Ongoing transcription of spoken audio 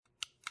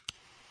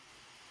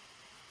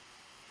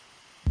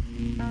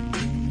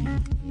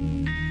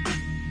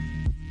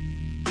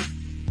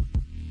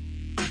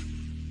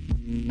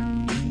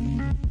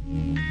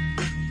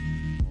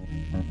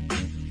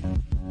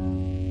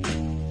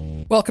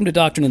Welcome to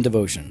Doctrine and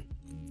Devotion.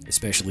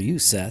 Especially you,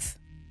 Seth.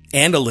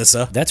 And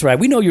Alyssa. That's right.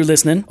 We know you're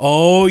listening.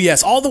 Oh,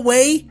 yes. All the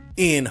way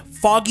in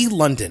foggy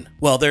London.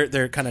 Well,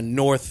 they're kind of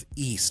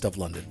northeast of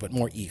London, but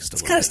more east of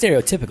It's London.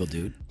 kind of stereotypical,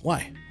 dude.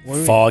 Why?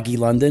 Foggy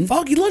London.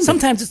 Foggy London.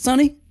 Sometimes it's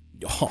sunny.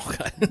 Oh,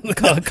 God.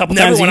 A couple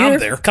Never times a when year. I'm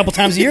there. A couple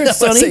times a year it's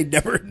I was sunny.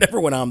 gonna say, never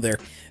when I'm there.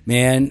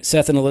 Man,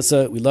 Seth and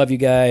Alyssa, we love you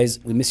guys.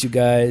 We miss you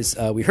guys.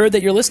 We heard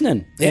that you're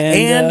listening.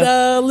 And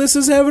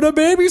Alyssa's having a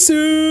baby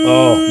soon.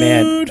 Oh,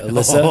 man.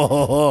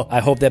 Alyssa, I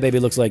hope that baby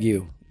looks like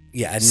you.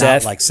 Yeah, and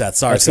Seth, not like Seth.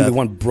 Sorry, it's going to Seth. be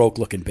one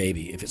broke-looking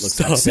baby if it looks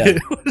like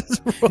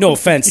Seth. No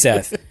offense,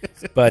 Seth,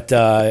 but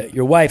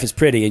your wife is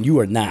pretty and you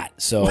are not.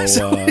 So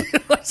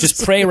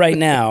just pray right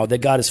now that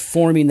God is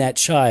forming that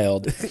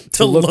child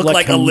to look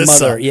like her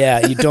Alyssa. mother.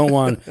 Yeah, you don't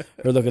want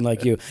her looking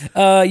like you.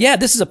 Yeah,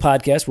 this is a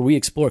podcast where we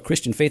explore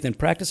Christian faith and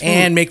practice.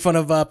 And make fun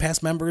of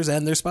past members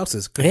and their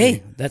spouses. Could hey,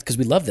 be. that's because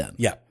we love them.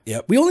 Yeah,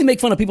 yep. We only make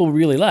fun of people we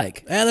really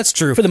like. Yeah, that's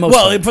true. For the most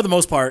part. For the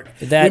most part.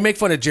 That- we make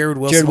fun of Jared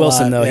Wilson. Jared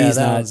Wilson, a lot. though, Yeah, he's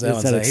that not- one's- that it's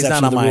one's- not he's exception not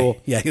to on the my. rule.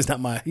 Yeah,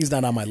 he's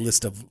not on my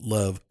list of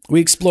love.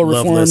 We explore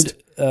Love Reformed.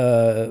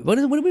 list. What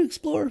did we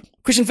explore?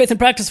 Christian faith and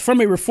practice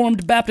from a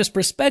Reformed Baptist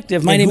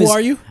perspective. My And name who is.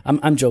 are you?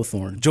 I'm Joe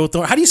Thorne. Joe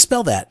Thorne. How do you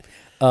spell that?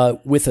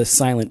 With a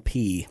silent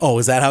P. Oh,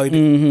 is that how he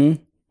did?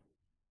 Mm-hmm.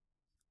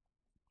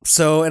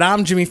 So, and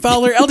I'm Jimmy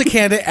Fowler, elder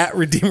candidate at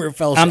Redeemer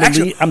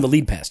Fellowship. I'm the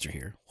lead pastor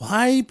here. Will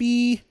I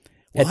be?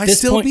 Will At I this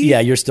still point, be? yeah,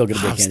 you're still going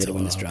to be a I'm candidate still-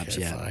 when this okay, drops.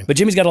 Yeah, fine. but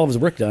Jimmy's got all of his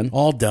work done.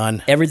 All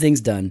done. Everything's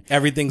done.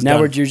 Everything's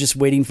now done. You're just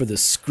waiting for the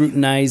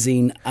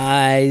scrutinizing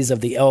eyes of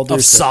the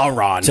elders Of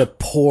Sauron. to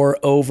pour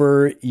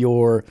over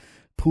your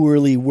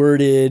poorly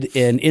worded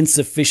and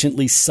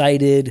insufficiently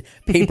cited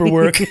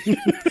paperwork.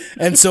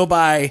 And so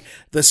by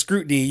the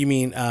scrutiny, you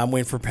mean I'm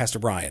waiting for Pastor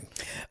Brian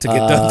to get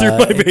done through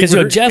my paper.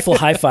 Because Jeff will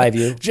high five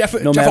you. Jeff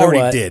no matter already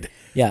what. did.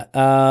 Yeah.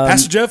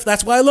 Pastor Jeff,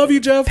 that's why I love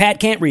you, Jeff. Pat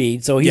can't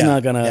read, so he's Yeah.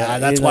 not gonna. Yeah,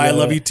 that's he's why not I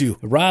love gonna- you too.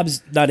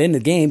 Rob's not in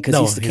the game because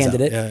No, he's the he's out.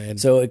 candidate. Yeah, and-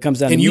 so it comes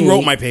down. and to you me.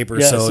 wrote my paper,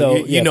 so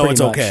you know pretty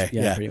it's much. okay.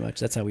 Yeah, Yeah. pretty much.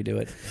 That's how we do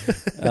it.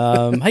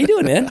 How you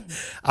doing, man?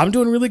 I'm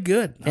doing really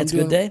good. It's a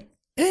good day.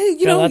 Hey,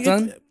 you Got a know, lot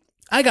done?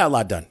 I got a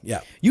lot done. Yeah,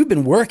 You've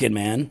been working,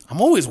 man.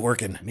 I'm always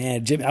working.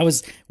 Man, Jimmy, I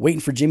was waiting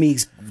for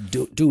Jimmy's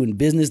doing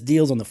business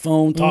deals on the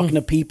phone, talking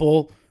to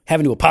people,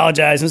 having to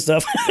apologize and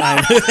stuff.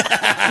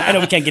 I know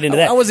we can't get into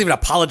that. I wasn't even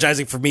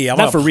apologizing for me.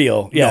 Not for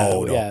real. Yeah,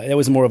 No. yeah. It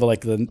was more of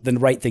like the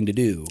right thing to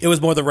do. It was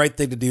more the right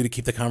thing to do to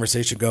keep the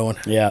conversation going.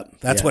 Yeah,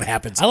 That's yeah. what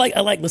happens. I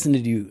like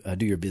listening to you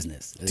do your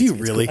business. Do you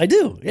It's really? cool. I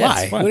do. Yeah,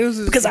 Why? it's fun. What is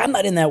it? Because I'm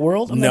not in that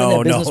world. I'm not in No,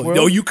 that business no, world.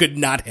 no. You could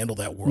not handle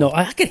that world. No,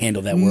 I can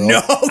handle that world.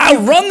 No, I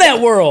run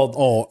that world.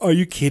 Oh, are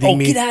you kidding Oh,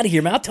 me? get out of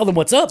here, man! I'll tell them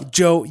what's up.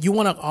 Joe, you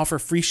want to offer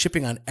free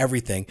shipping on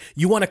everything.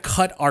 You want to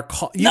cut our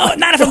cost. No,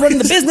 not if I'm running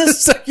the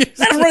business. Not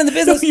if I'm running the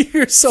business.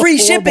 You're so free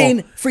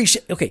horrible. shipping.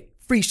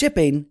 Free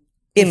shipping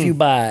if you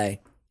buy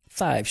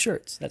 5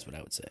 shirts. That's what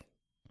I would say.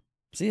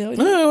 See how? Oh,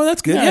 well,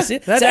 that's good. Yeah, Yeah, see?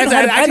 See,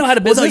 I know how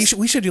to Well, no, business.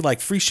 we should do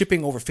like free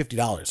shipping over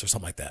 $50 or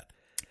something like that.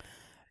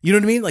 You know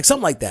what I mean? Like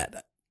something like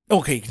that.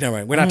 Okay, never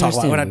mind. We're not talking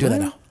about. We're not doing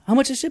that now. How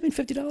much is shipping?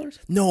 $50?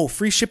 No,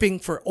 free shipping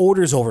for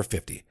orders over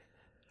 50.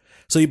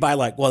 So you buy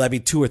like, well, that'd be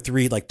 2 or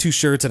 3, like 2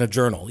 shirts and a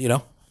journal. You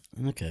know,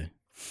 Okay.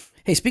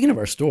 Hey, speaking of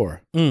our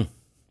store,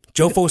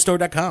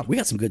 JoeFostore.com. we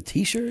got some good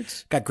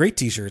T-shirts. Got great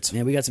T-shirts.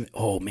 Man, we got some.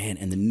 Oh man,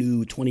 and the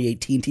new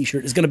 2018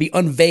 T-shirt is going to be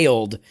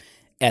unveiled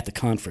at the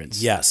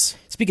conference. Yes.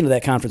 Speaking of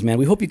that conference, man,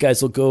 we hope you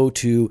guys will go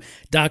to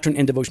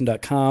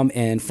doctrineanddevotion.com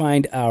and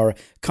find our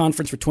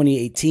conference for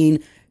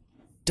 2018.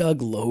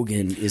 Doug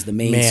Logan is the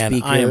main Man,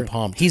 speaker. I am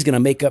pumped. He's going to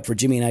make up for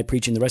Jimmy and I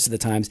preaching the rest of the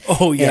times.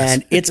 Oh, yes.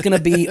 And it's going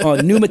to be on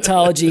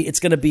pneumatology. It's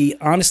going to be,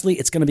 honestly,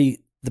 it's going to be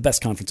the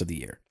best conference of the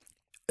year.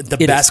 The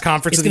It best is.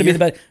 conference It's of the gonna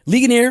year. be the best.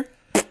 Legionnaire,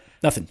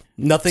 nothing.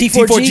 Nothing.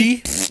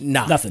 T4G? T4G?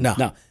 No. Nothing. No.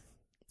 No.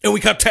 And we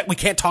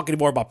can't talk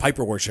anymore about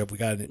Piper worship. We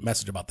got a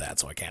message about that,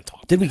 so I can't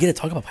talk. Did we get to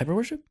talk about Piper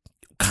worship?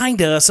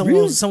 Kinda. Someone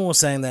Really? was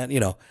saying that,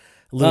 a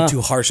little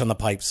too harsh on the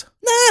pipes.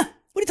 Nah.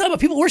 What are you talking about?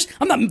 People worship.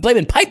 I'm not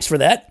blaming pipes for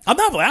that. I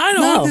know.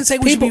 No, They're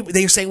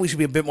saying we should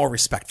be a bit more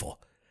respectful.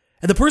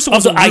 And the person Of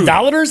was the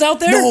idolaters out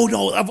there?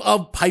 No,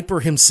 of Piper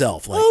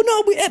himself. Like, Oh,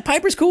 no.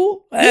 Piper's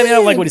cool. I mean, I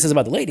don't like what he says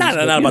about the ladies. not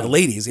but, about you the know.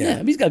 ladies. Yeah.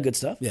 Yeah, he's got good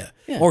stuff. Yeah.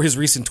 Yeah. Or his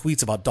recent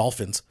tweets about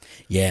dolphins.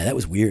 Yeah, that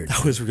was weird.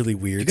 That was really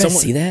weird. You guys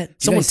see that?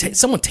 Did you guys see-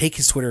 Someone take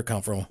his Twitter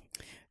account from him.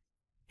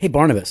 Hey,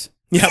 Barnabas.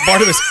 Yeah,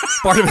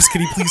 Barnabas,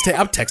 can you please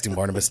I'm texting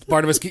Barnabas.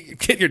 Barnabas,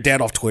 get your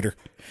dad off Twitter.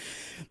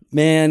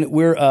 Man,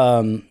 we're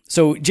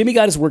so Jimmy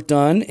got his work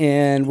done,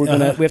 and we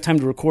have time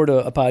to record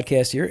a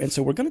podcast here, and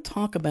so we're gonna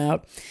talk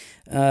about.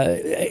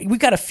 We've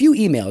got a few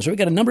emails. Right? We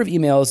got a number of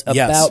emails about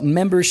Yes.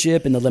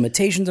 membership and the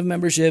limitations of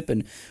membership,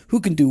 and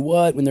who can do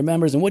what when they're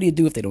members, and what do you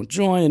do if they don't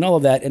join, and all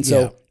of that. And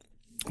so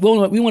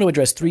we want to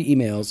address 3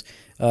 emails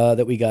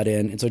that we got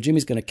in, and so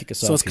Jimmy's gonna kick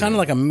us off. So it's kind of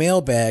like a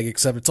mailbag,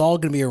 except it's all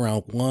going to be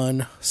around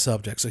one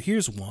subject. So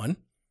here's one.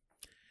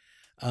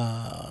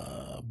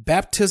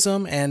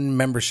 Baptism and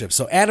membership.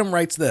 So Adam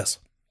writes this.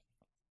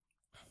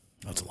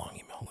 That's a long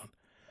email. Hold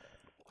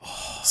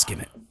on. skim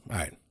it. All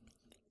right.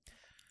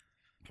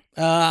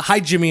 Hi,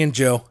 Jimmy and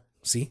Joe.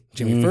 See,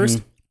 Jimmy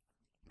first.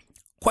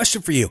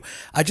 Question for you.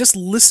 I just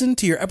listened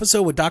to your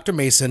episode with Dr.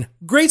 Mason.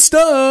 Great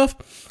stuff.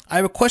 I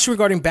have a question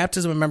regarding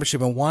baptism and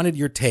membership and wanted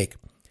your take.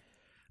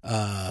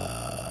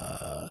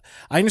 I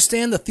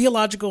understand the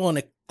theological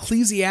and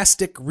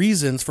ecclesiastic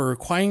reasons for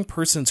requiring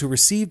persons who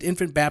received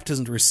infant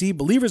baptism to receive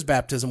believer's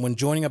baptism when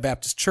joining a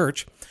Baptist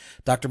church.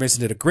 Dr.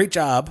 Mason did a great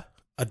job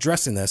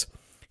addressing this.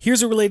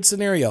 Here's a related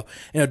scenario.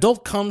 An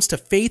adult comes to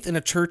faith in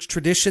a church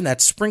tradition that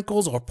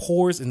sprinkles or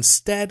pours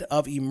instead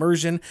of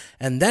immersion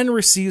and then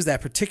receives that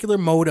particular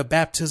mode of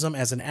baptism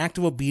as an act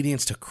of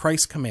obedience to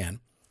Christ's command.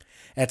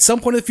 At some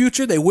point in the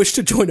future, they wish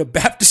to join a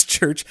Baptist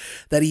church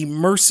that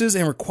immerses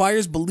and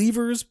requires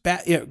believers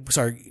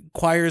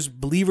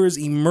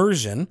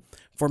immersion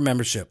for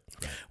membership.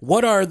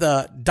 What are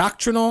the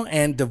doctrinal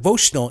and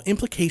devotional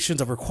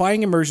implications of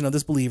requiring immersion of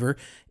this believer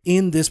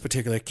in this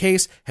particular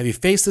case? Have you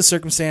faced this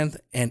circumstance?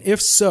 And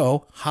if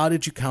so, how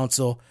did you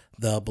counsel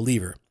the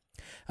believer?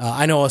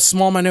 I know a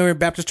small minority of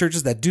Baptist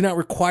churches that do not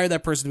require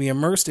that person to be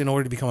immersed in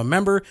order to become a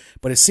member,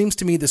 but it seems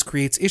to me this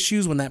creates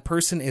issues when that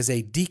person is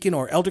a deacon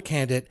or elder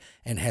candidate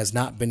and has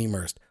not been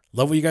immersed.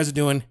 Love what you guys are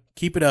doing.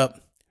 Keep it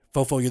up.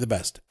 Fofo, you're the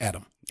best.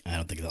 Adam. I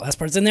don't think the last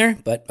part's in there,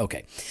 but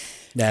okay.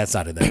 That's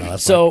not in there. No,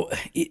 so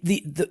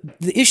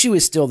the issue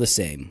is still the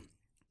same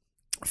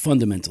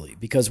fundamentally,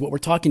 because what we're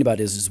talking about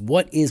is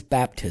what is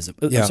baptism?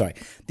 Yeah. I'm sorry.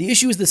 The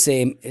issue is the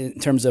same in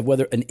terms of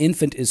whether an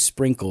infant is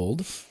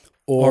sprinkled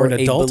or an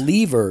adult? A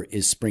believer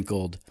is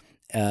sprinkled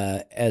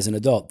as an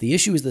adult. The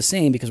issue is the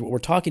same because what we're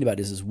talking about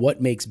is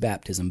what makes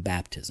baptism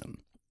baptism.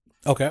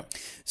 Okay.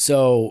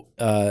 So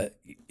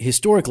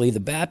historically, the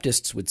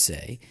Baptists would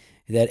say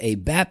that a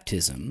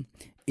baptism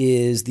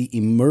is the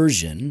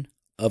immersion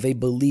of a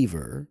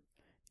believer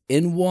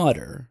in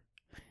water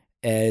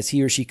as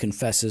he or she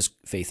confesses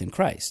faith in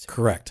Christ.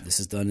 Correct. This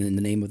is done in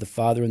the name of the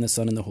Father and the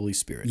Son and the Holy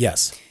Spirit.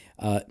 Yes.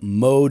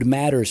 Mode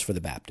matters for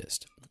the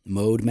Baptist.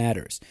 Mode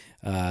matters.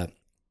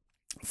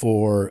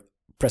 For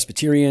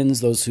Presbyterians,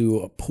 those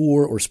who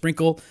pour or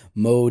sprinkle,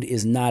 mode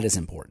is not as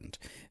important.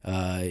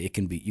 You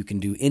can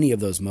do any of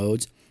those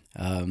modes.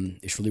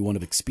 It's really one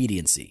of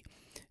expediency.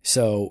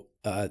 So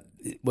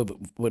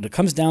what it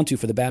comes down to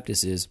for the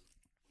Baptist is,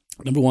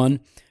 number one,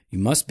 you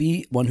must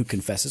be one who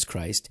confesses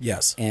Christ.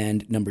 Yes.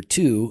 And number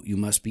two, you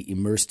must be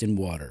immersed in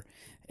water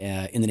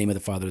in the name of the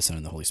Father, the Son,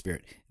 and the Holy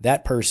Spirit.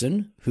 That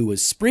person who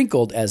was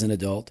sprinkled as an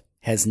adult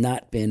has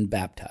not been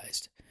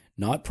baptized.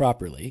 Not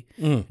properly,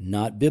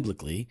 not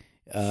biblically.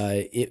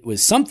 It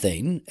was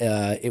something.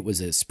 It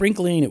was a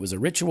sprinkling. It was a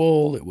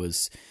ritual. It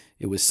was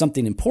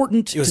something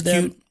important to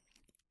them. Cute.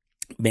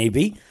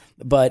 Maybe,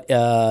 but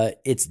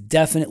it's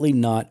definitely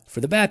not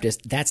for the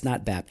Baptist. That's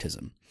not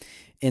baptism.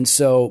 And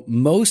so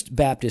most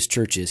Baptist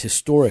churches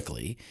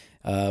historically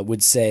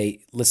would say,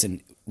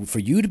 listen, for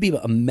you to be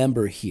a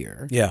member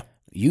here,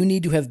 you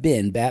need to have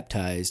been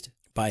baptized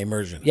by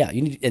immersion. Yeah,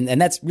 you need, and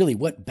that's really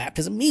what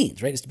baptism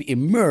means, right? It's to be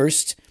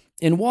immersed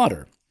in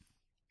water.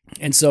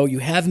 And so you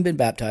haven't been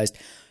baptized.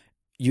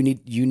 You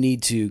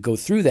need to go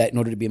through that in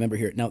order to be a member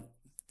here. Now,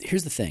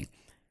 here's the thing.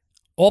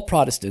 All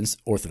Protestants,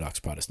 Orthodox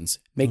Protestants,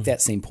 make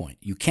that same point.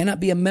 You cannot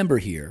be a member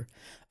here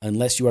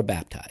unless you are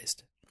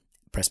baptized.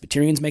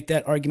 Presbyterians make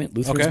that argument.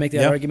 Lutherans make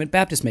that argument.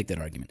 Baptists make that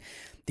argument.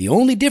 The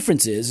only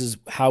difference is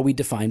how we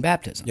define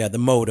baptism. Yeah, the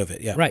mode of it,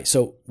 yeah. Right.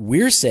 So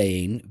we're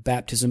saying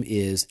baptism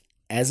is,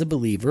 as a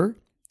believer,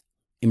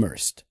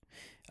 immersed.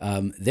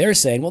 They're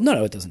saying, well,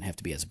 no, it doesn't have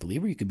to be as a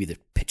believer. You could be the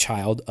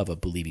child of a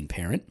believing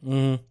parent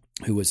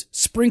who was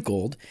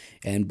sprinkled,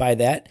 and by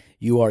that,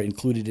 you are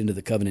included into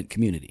the covenant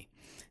community.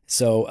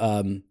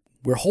 So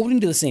we're holding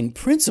to the same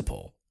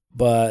principle,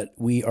 but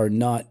we are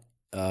not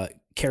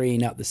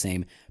carrying out the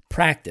same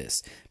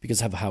practice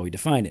because of how we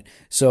define it.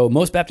 So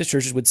most Baptist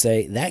churches would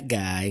say that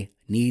guy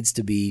needs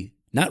to be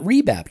not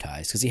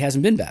rebaptized because he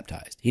hasn't been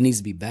baptized. He needs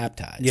to be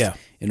baptized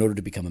in order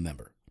to become a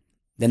member.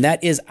 Then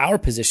that is our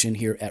position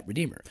here at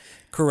Redeemer.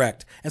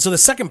 Correct. And so the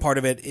second part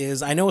of it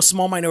is, I know a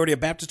small minority of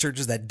Baptist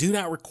churches that do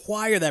not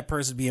require that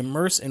person to be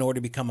immersed in order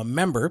to become a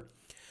member,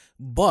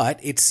 but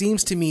it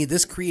seems to me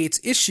this creates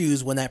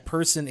issues when that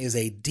person is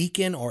a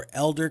deacon or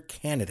elder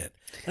candidate.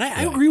 And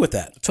I agree with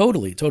that.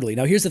 Totally.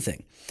 Now, here's the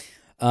thing.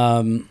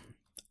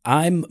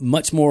 I'm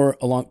much more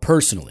along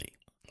personally.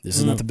 This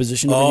is not the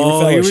position of Redeemer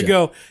Fellowship. Here we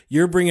go.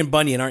 You're bringing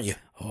Bunyan, aren't you?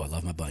 Oh, I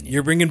love my Bunyan.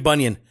 You're bringing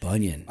Bunyan.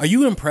 Bunyan. Are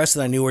you impressed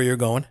that I knew where you're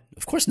going?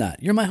 Of course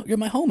not. You're my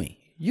homie.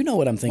 You know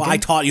what I'm thinking. Well, I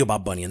taught you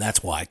about Bunyan.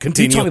 That's why.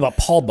 Continue. You taught me about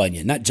Paul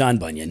Bunyan, not John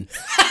Bunyan.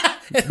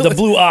 The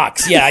Blue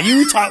Ox. Yeah,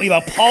 you taught me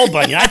about Paul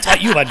Bunyan. I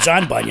taught you about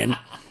John Bunyan.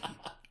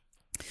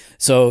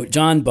 So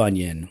John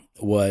Bunyan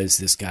was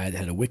this guy that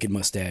had a wicked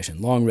mustache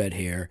and long red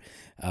hair.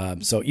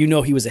 So you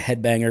know he was a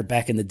headbanger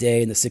back in the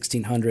day in the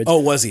 1600s. Oh,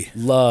 was he?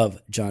 Love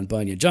John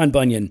Bunyan. John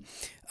Bunyan,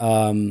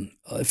 in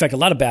fact, a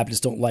lot of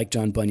Baptists don't like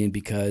John Bunyan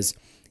because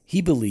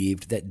he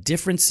believed that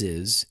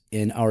differences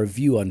in our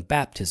view on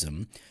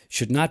baptism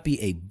should not be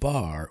a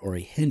bar or a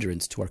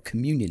hindrance to our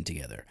communion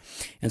together.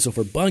 And so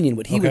for Bunyan,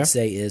 what he would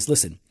say is,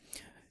 listen,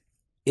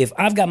 if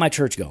I've got my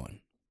church going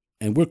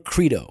and we're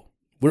credo,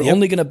 we're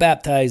only going to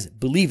baptize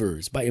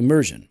believers by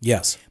immersion.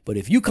 Yes. But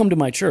if you come to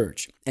my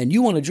church and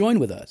you want to join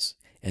with us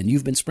and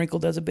you've been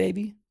sprinkled as a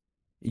baby,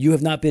 you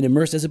have not been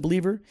immersed as a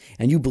believer,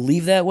 and you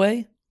believe that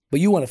way, but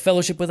you want to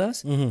fellowship with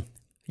us,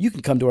 you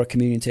can come to our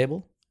communion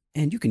table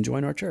and you can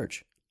join our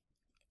church.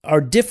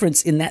 Our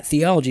difference in that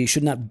theology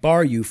should not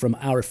bar you from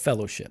our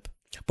fellowship.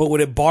 But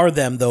would it bar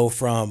them, though,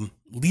 from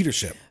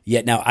leadership?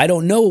 Yet now, I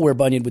don't know where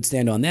Bunyan would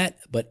stand on that,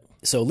 but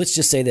so let's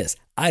just say this.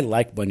 I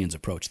like Bunyan's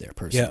approach there,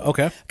 personally. Yeah,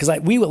 okay. Because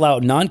we allow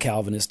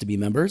non-Calvinists to be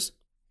members.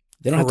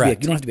 They don't have to be, you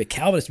don't have to be a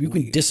Calvinist. You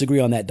can disagree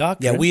on that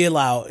doctrine. Yeah, we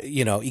allow,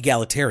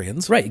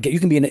 egalitarians. Right. You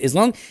can be, as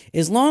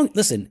long,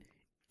 listen,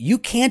 you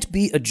can't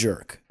be a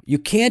jerk. You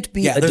can't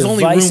be a divisive person.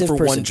 There's only room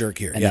for one jerk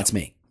here. And that's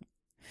me.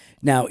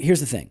 Now, here's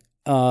the thing.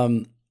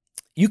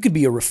 You could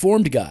be a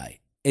reformed guy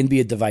and be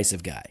a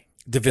divisive guy.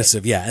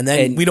 Divisive, yeah. And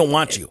then we don't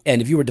want you.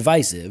 And if you were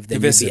divisive,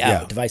 then you'd be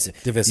out.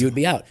 Divisive. You would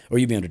be out. Or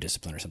you'd be under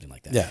discipline or something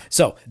like that. Yeah.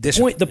 So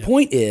the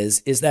point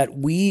is that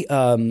we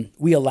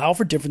allow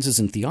for differences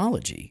in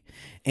theology.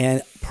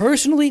 And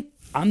personally,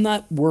 I'm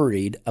not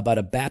worried about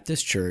a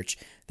Baptist church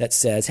that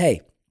says,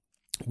 hey,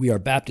 we are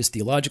Baptist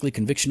theologically,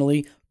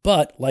 convictionally,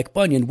 but like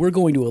Bunyan, we're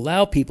going to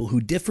allow people who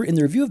differ in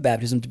their view of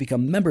baptism to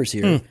become members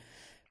here.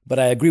 But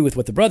I agree with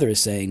what the brother is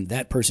saying.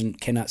 That person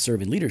cannot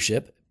serve in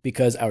leadership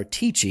because our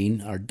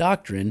teaching, our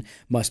doctrine,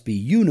 must be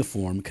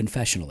uniform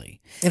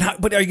confessionally.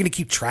 But are you going to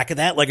keep track of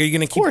that? Like, are you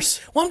going to keep? Of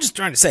course. Well, I'm just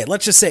trying to say,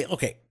 let's just say,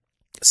 okay,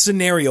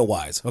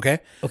 scenario-wise, okay?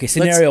 Okay,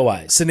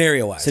 scenario-wise.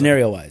 Scenario-wise.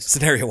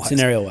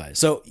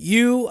 So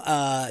you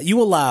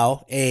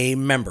allow a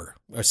member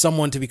or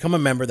someone to become a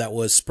member that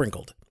was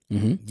sprinkled.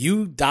 Mm-hmm.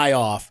 You die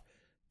off.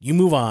 You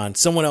move on.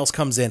 Someone else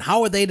comes in.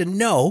 How are they to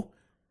know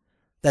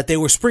that they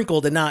were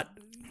sprinkled and not,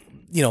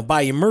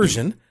 by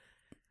immersion?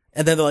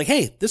 And then they're like,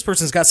 hey, this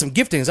person's got some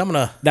giftings.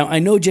 Now, I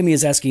know Jimmy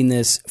is asking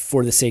this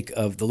for the sake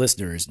of the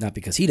listeners, not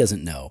because he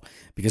doesn't know,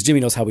 because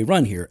Jimmy knows how we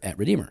run here at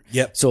Redeemer.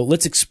 Yep. So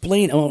let's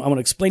explain. I want to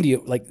explain to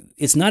you, like,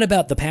 it's not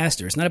about the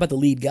pastor. It's not about the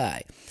lead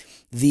guy.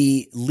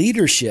 The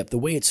leadership, the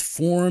way it's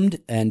formed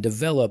and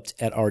developed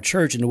at our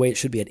church and the way it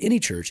should be at any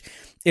church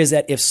is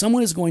that if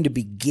someone is going to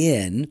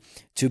begin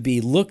to be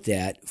looked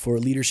at for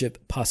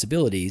leadership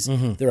possibilities,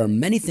 there are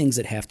many things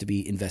that have to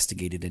be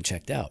investigated and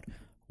checked out.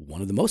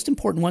 One of the most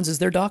important ones is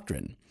their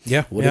doctrine.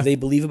 Yeah. What do they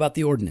believe about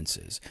the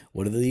ordinances?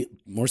 What are the,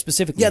 more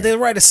specifically? Yeah, they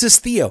write a cis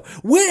theo,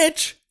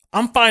 which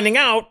I'm finding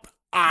out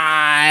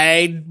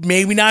I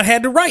maybe not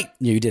had to write.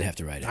 Yeah, you did have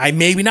to write it. I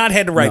maybe not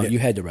had to write it. You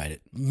had to write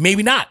it.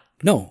 Maybe not.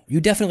 No,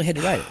 you definitely had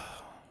to write it.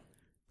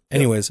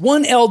 Anyways,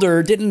 one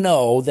elder didn't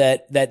know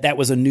that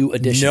was a new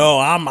edition. No,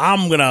 I'm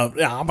gonna.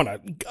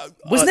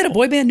 Wasn't that a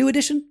boy band new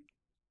edition?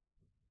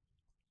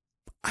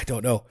 I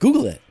don't know.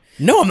 Google it.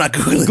 No, I'm not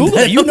Googling Google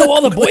that. it. You know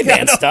all the boy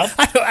band stuff.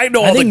 I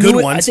know all the good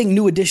ones. I think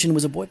New Edition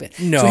was a boy band.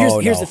 No, so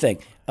here's the thing.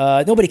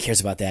 Nobody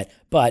cares about that.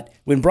 But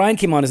when Brian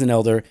came on as an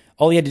elder,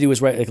 all he had to do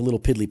was write like a little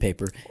piddly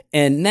paper.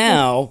 And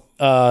now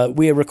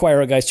we require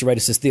our guys to write a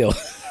cis theo.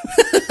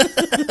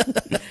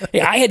 Hey,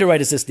 I had to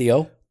write a cis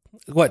theo.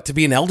 What, to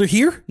be an elder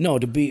here? No,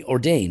 to be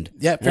ordained.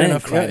 Yeah, fair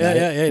enough.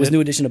 Yeah. Was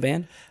New Edition a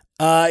band?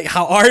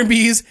 How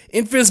R&B's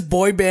infamous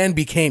boy band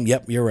became.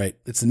 Yep, you're right.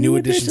 It's a New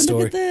Edition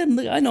story. Look at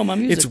that. I know my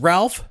music. It's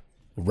Ralph.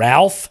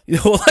 Ralph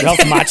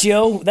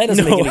Macchio? That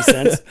doesn't make any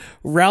sense.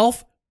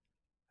 Ralph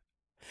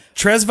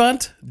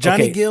Tresvant,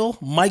 Johnny Gill,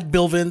 Mike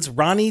Bilvins,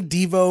 Ronnie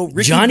Devo,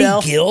 Ricky Bell.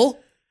 Johnny Gill?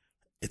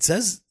 It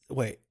says,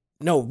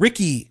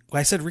 Ricky.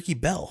 I said Ricky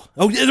Bell.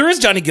 Oh, there is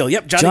Johnny Gill.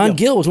 Yep, John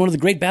Gill was one of the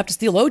great Baptist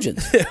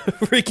theologians.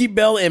 Ricky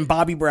Bell and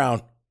Bobby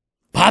Brown.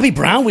 Bobby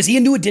Brown? Was he a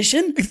New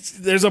Edition?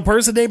 There's a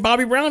person named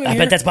Bobby Brown in here. I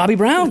bet that's Bobby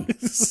Brown.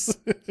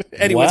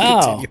 Anyways,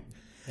 continue.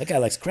 That guy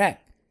likes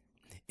crack.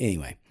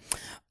 Anyway.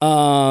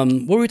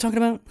 What were we talking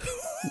about?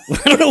 I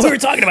don't know what we were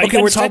talking about.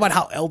 Okay, we're talking about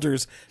how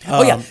elders.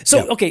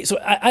 So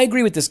I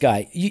agree with this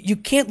guy. You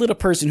can't let a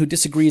person who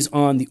disagrees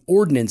on the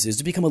ordinances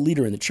to become a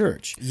leader in the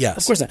church. Yes.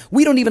 Of course not.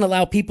 We don't even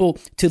allow people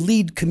to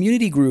lead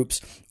community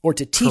groups or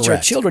to teach our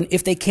children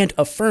if they can't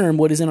affirm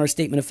what is in our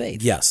statement of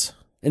faith. Yes.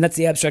 And that's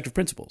the abstract of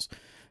principles.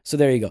 So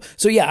there you go.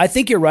 So yeah, I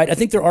think you're right. I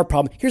think there are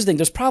problems. Here's the thing.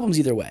 There's problems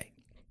either way.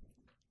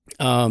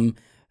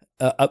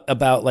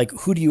 About like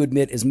who do you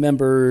admit as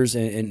members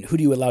and who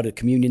do you allow to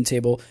communion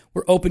table.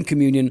 We're open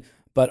communion,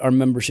 but our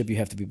membership you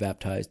have to be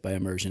baptized by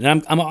immersion.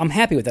 And I'm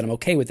happy with that. I'm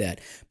okay with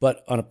that.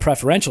 But on a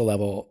preferential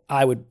level,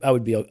 I would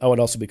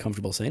also be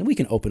comfortable saying we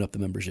can open up the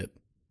membership,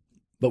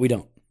 but we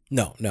don't.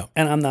 No.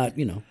 And I'm not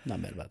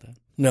mad about that.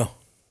 No.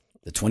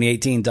 The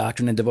 2018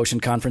 Doctrine and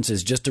Devotion Conference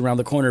is just around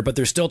the corner, but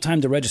there's still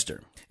time to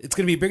register. It's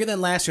going to be bigger than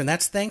last year, and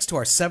that's thanks to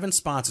our 7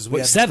 sponsors.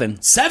 We have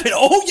 7? 7?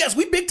 Oh, yes,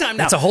 we big time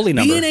now. That's a holy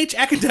number. B&H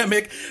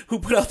Academic, who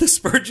put out the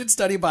Spurgeon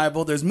Study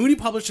Bible. There's Moody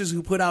Publishers,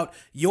 who put out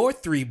your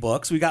 3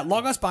 books. We got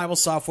Logos Bible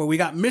Software. We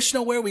got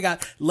Missionaware. We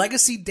got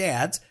Legacy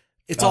Dads.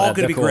 It's all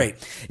going to be cool. Great.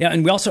 Yeah,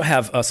 and we also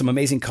have some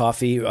amazing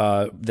coffee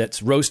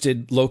that's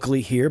roasted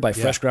locally here by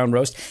Fresh Ground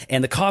Roast.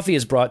 And the coffee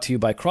is brought to you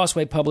by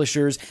Crossway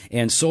Publishers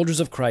and Soldiers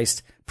of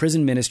Christ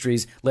Prison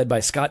Ministries, led by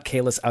Scott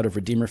Kalis out of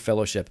Redeemer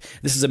Fellowship.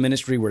 This is a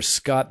ministry where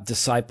Scott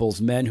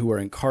disciples men who are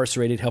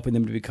incarcerated, helping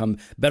them to become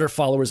better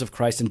followers of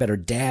Christ and better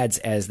dads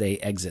as they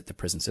exit the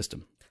prison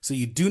system. So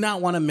you do not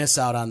want to miss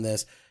out on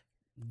this.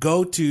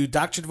 go to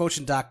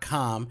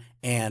drdevotion.com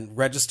and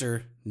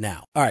register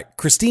now. All right,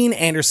 Christine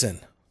Anderson.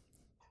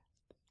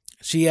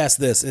 She asked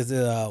this, is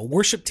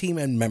worship team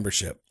and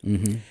membership.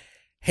 Mm-hmm.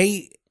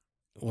 Hey,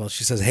 well,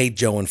 she says, hey,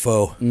 Joe and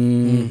Foe.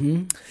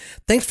 Mm-hmm.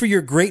 Thanks for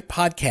your great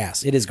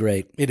podcast. It is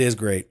great. It is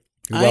great.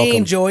 You're welcome. I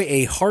enjoy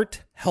a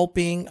heart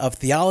helping of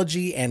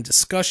theology and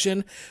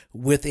discussion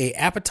with a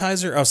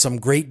appetizer of some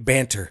great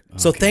banter. Okay.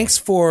 So thanks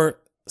for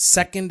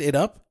second it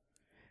up.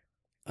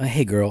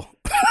 Hey, girl.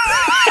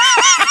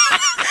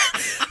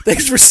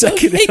 Thanks for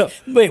second it up.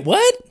 Wait,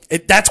 what?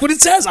 That's what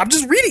it says. I'm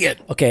just reading it.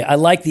 Okay, I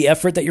like the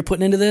effort that you're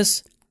putting into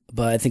this,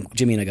 but I think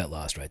Jimmy and I got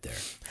lost right there.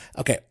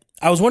 Okay.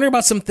 I was wondering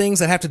about some things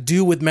that have to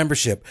do with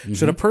membership. Mm-hmm.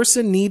 Should a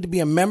person need to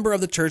be a member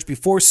of the church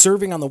before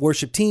serving on the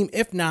worship team?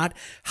 If not,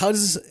 how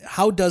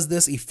does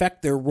this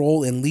affect their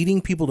role in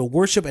leading people to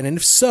worship? And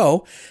if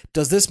so,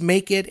 does this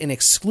make it an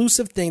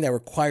exclusive thing that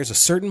requires a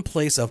certain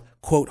place of,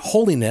 quote,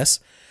 holiness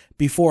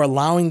before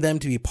allowing them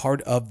to be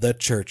part of the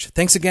church?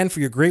 Thanks again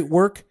for your great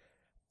work,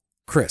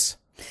 Chris.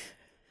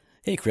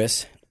 Hey,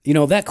 Chris. You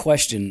know, that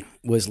question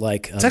was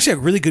like... it's actually a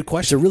really good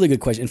question. It's a really good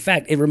question. In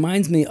fact, it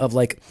reminds me of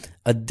like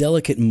a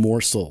delicate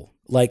morsel.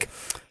 Like,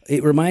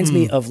 it reminds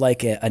me of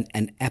like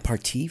an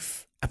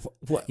aperitif.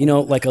 What? You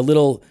know, like a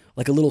little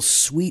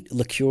sweet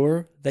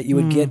liqueur that you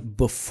would get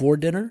before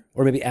dinner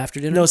or maybe after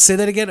dinner. No, say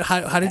that again.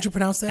 How did you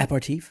pronounce that?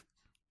 Aperitif.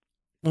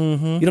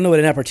 Mm-hmm. You don't know what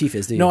an aperitif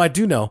is, do you? No, I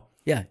do know.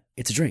 Yeah,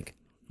 it's a drink.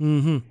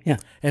 Mm-hmm. Yeah.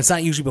 And it's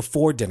not usually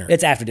before dinner.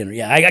 It's after dinner.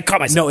 Yeah, I caught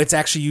myself. No, it's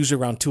actually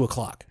usually around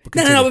 2:00.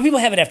 No, but people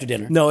have it after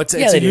dinner. No, it's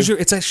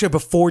actually a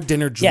before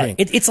dinner drink.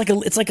 Yeah, it's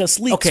like a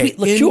sweet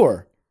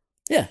liqueur.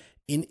 Yeah.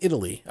 In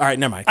Italy. All right,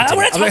 never mind.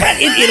 We're not talking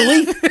about in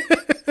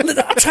Italy.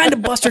 I'm trying to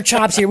bust her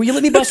chops here. Will you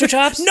let me bust her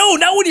chops? No,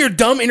 not when you're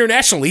dumb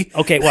internationally.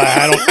 Okay, well,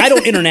 I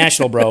don't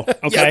international, bro.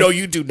 Okay? Yeah, no,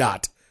 you do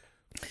not.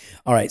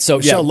 All right, so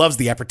Michelle loves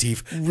the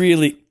aperitif.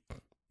 Really,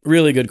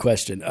 really good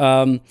question.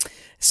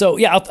 So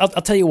yeah,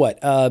 I'll tell you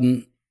what.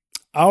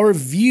 Our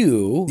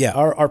view,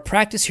 our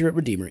practice here at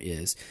Redeemer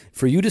is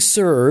for you to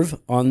serve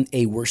on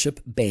a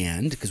worship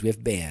band, because we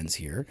have bands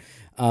here.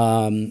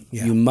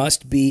 You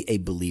must be a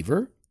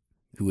believer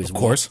who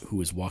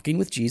is walking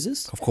with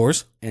Jesus, of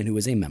course, and who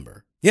is a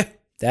member. Yeah.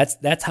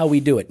 That's how we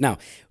do it. Now,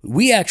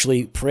 we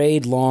actually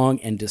prayed long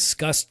and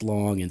discussed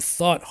long and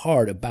thought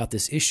hard about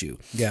this issue.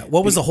 Yeah.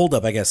 What was the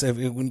holdup, I guess?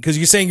 Because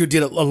you're saying you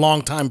did a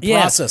long time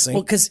processing.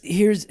 Well, because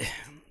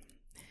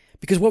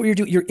what you're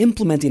doing, you're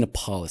implementing a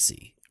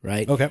policy,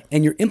 right? Okay.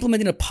 And you're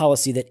implementing a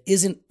policy that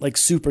isn't like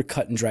super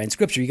cut and dry in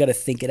Scripture. You got to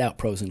think it out,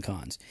 pros and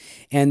cons.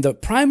 And the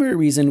primary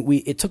reason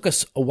it took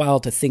us a while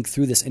to think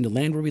through this and to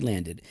land where we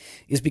landed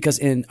is because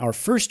in our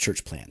first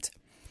church plant,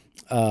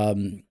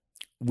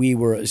 we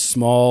were a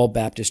small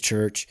Baptist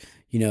church,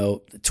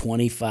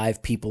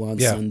 25 people on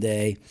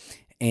Sunday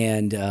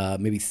and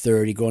maybe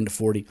 30 going to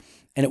 40.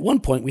 And at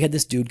one point we had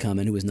this dude come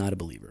in who was not a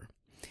believer,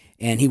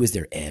 and he was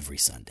there every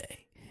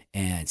Sunday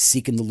and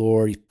seeking the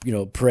Lord,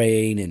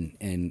 praying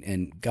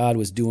and God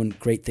was doing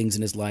great things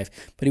in his life,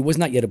 but he was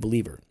not yet a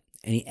believer.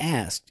 And he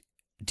asked,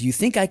 do you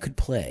think I could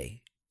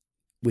play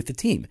with the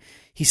team?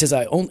 He says,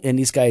 and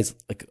this guy is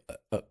like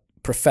a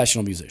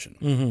professional musician.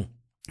 Mm-hmm.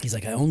 He's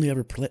like, I only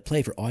ever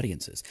play for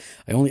audiences.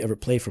 I only ever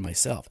play for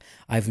myself.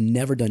 I've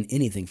never done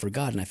anything for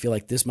God, and I feel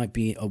like this might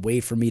be a way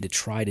for me to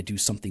try to do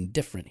something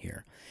different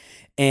here.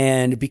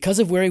 And because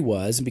of where he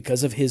was, and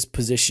because of his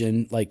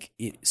position, like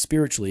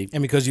spiritually,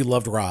 and because you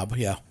loved Rob,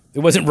 it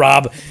wasn't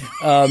Rob.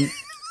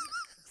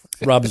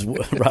 Rob's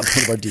one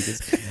of our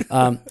deacons.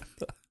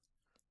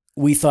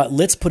 We thought,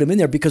 let's put him in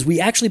there because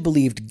we actually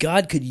believed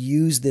God could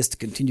use this to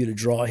continue to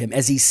draw him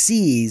as he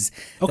sees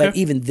that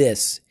even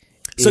this.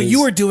 So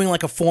you were doing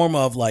like a form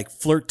of like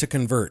flirt to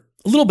convert.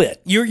 A little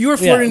bit. You were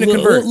flirting to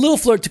convert. A little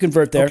flirt to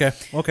convert there.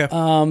 Okay.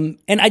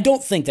 And I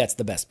don't think that's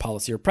the best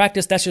policy or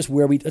practice. That's just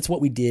that's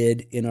what we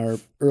did in our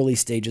early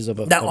stages of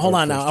a. Now, hold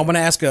on. Now, I want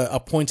to ask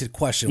a pointed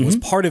question. Mm-hmm. Was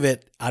part of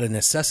it out of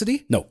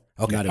necessity? No.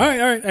 Okay. All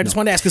right. I just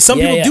wanted to ask because some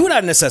people do it out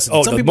of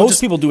necessity. Most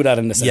people do it out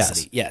of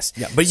necessity. Yes.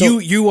 Yeah. But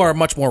you are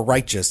much more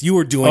righteous. You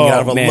were doing it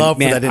out of a love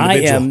for that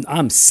individual.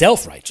 I'm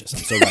self-righteous. I'm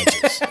so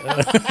righteous.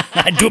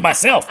 I do it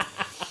myself.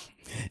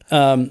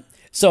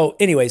 So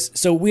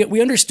anyways,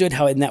 we understood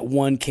how in that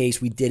one case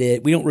we did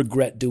it. We don't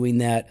regret doing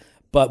that,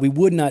 but we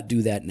would not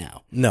do that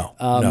now. No.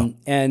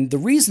 And the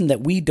reason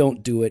that we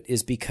don't do it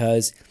is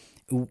because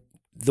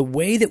the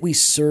way that we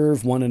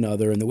serve one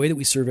another and the way that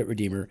we serve at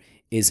Redeemer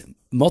is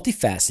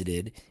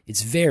multifaceted,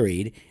 it's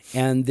varied,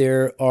 and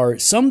there are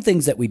some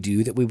things that we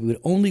do that we would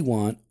only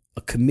want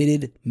a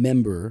committed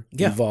member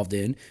involved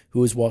in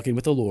who is walking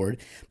with the Lord,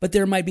 but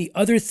there might be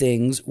other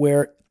things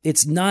where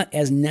it's not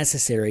as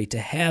necessary to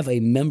have a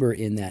member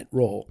in that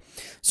role.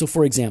 So,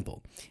 for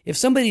example, if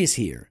somebody is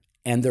here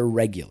and they're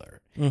regular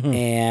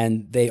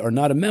and they are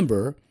not a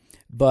member,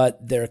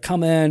 but they're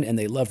coming and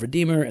they love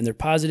Redeemer and they're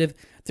positive,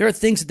 there are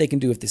things that they can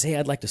do if they say,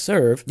 I'd like to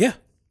serve. Yeah.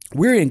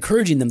 we're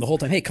encouraging them the whole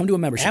time. Hey, come to a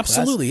membership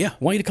Absolutely, class. yeah.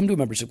 I want you to come to a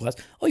membership class.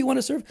 Oh, you want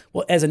to serve?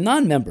 Well, as a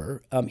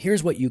non-member,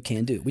 here's what you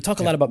can do. We talk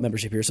a lot about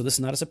membership here, so this is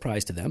not a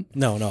surprise to them.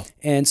 No.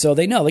 And so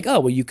they know, like, oh,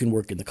 well, you can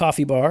work in the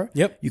coffee bar.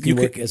 Yep. You can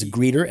work as a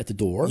greeter at the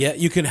door. Yeah,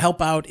 you can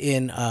help out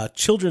in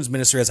children's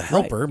ministry as a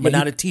helper, but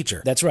not a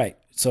teacher. That's right.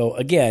 So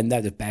again,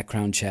 that is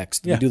background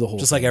checks. We do the whole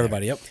just thing like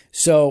everybody. there.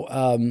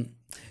 Yep.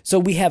 So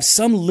we have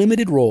some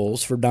limited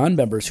roles for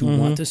non-members who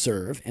want to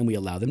serve, and we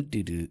allow them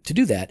to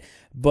do that.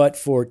 But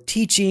for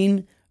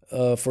teaching,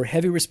 for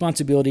heavy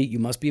responsibility, you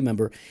must be a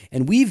member.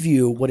 And we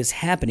view what is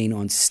happening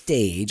on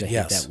stage, I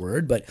hate that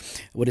word, but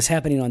what is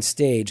happening on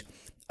stage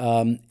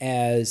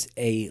as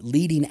a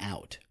leading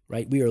out,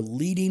 right? We are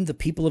leading the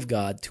people of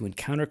God to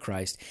encounter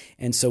Christ.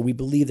 And so we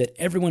believe that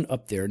everyone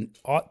up there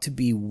ought to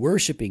be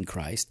worshiping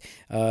Christ.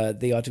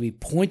 They ought to be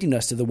pointing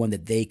us to the one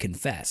that they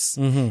confess.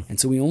 And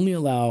so we only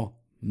allow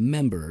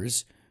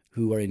members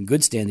who are in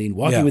good standing,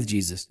 walking with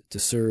Jesus, to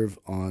serve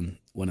on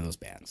one of those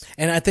bands.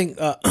 And I think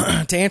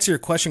to answer your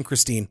question,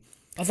 Christine.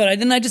 I thought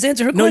didn't I just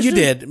answer her question? No,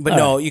 you did,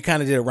 but you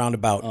kind of did it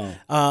roundabout.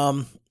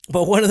 But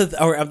one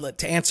of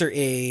to answer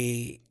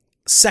a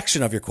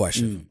section of your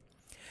question,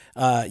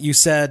 you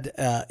said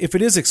if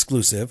it is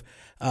exclusive,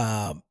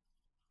 and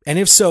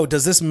if so,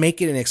 does this make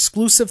it an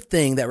exclusive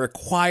thing that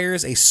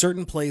requires a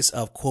certain place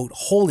of, quote,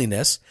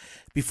 holiness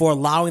before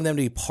allowing them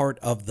to be part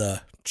of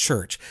the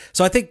church?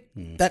 So I think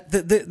that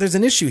there's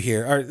an issue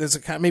here, or there's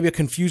maybe a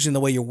confusion in the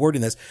way you're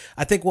wording this.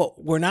 I think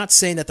what we're not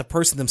saying that the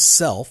person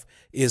themselves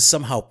is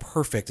somehow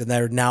perfect and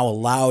they're now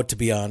allowed to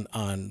be on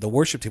the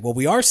worship team. What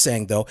we are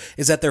saying, though,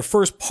 is that they're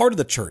first part of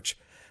the church.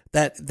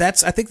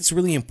 That's I think it's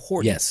really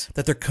important. Yes.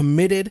 That they're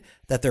committed,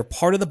 that they're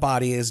part of the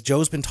body, as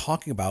Joe's been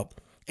talking about.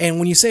 And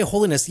when you say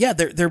holiness,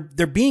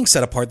 they're being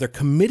set apart. They're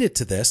committed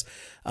to this,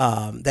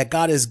 that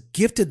God has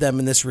gifted them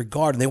in this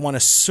regard, and they want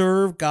to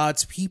serve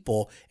God's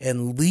people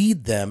and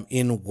lead them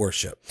in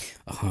worship.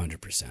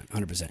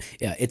 100%.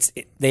 Yeah,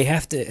 they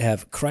have to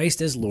have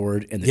Christ as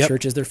Lord and the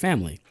church as their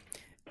family.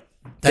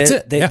 That's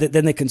it.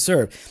 Then they can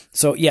serve.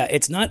 So yeah,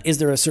 it's not, is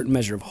there a certain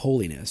measure of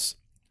holiness?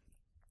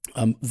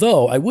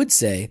 Though I would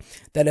say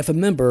that if a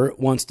member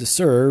wants to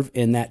serve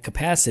in that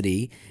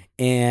capacity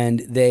and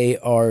they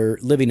are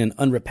living an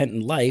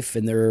unrepentant life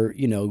and they're,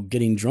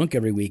 getting drunk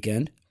every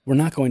weekend, we're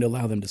not going to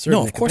allow them to serve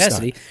in that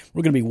capacity.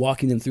 We're going to be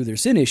walking them through their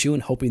sin issue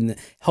and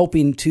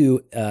helping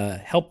to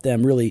help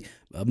them really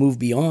move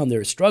beyond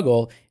their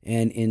struggle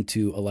and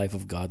into a life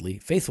of godly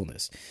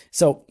faithfulness.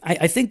 So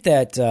I think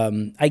that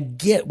I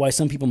get why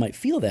some people might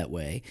feel that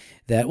way,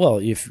 that, well,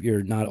 if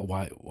you're not,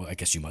 I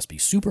guess you must be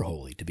super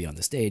holy to be on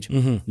the stage.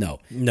 No.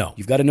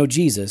 You've got to know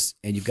Jesus,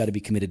 and you've got to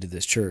be committed to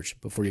this church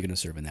before you're going to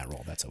serve in that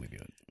role. That's how we view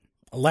it.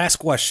 Last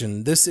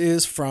question. This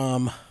is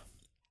from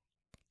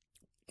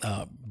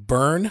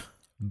Burn.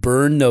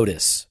 Burn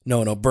notice.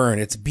 No, burn.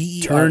 It's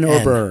B-E-R-N. Turn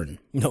or burn.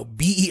 No,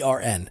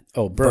 B-E-R-N.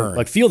 Oh, burn.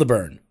 Like feel the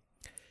burn.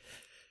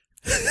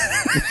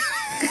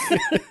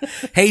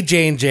 Hey,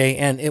 J&J,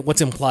 and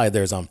what's implied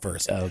there is on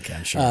first. Okay,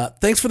 I'm sure.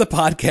 Thanks for the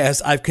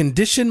podcast. I've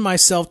conditioned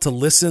myself to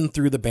listen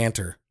through the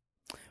banter.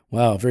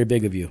 Wow, very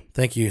big of you.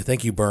 Thank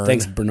you, Burn.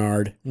 Thanks,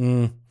 Bernard.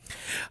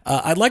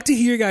 I'd like to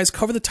hear you guys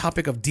cover the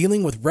topic of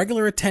dealing with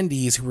regular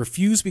attendees who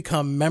refuse to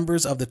become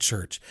members of the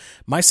church.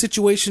 My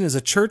situation is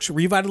a church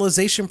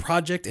revitalization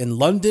project in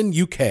London,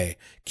 UK.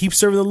 Keep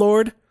serving the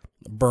Lord.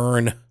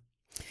 Burn.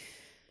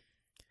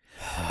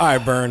 All right,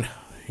 Burn.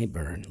 Hey,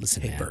 Burn.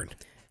 Listen, man. Burn.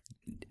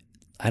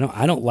 I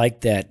don't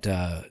like that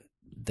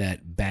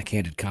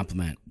backhanded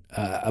compliment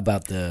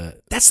about the.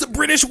 That's the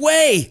British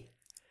way.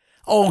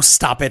 Oh,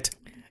 stop it.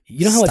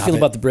 You know how I feel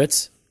about the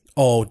Brits?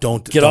 Oh,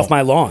 don't get off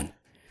my lawn.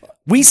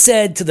 We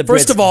said to the Brits,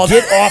 first of all,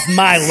 get off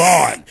my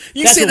lawn.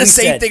 You say the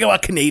same thing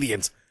about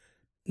Canadians.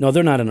 No,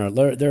 they're not in our.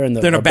 They're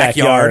in our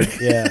backyard.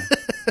 Yeah.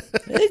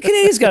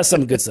 Canadians got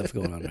some good stuff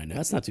going on right now.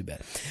 That's not too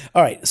bad.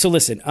 All right, so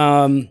listen.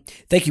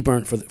 Thank you,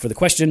 Bernd, for the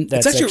question.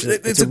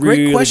 It's a great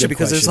really question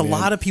because there's a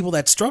lot of people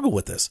that struggle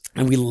with this,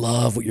 and we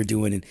love what you're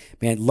doing. And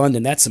man,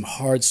 London, that's some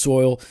hard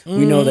soil.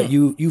 We know that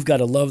you've got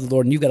to love the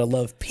Lord, and you've got to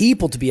love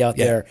people to be out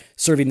there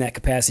serving that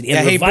capacity.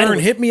 And hey, Bernd,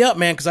 hit me up,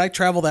 man, because I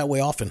travel that way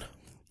often.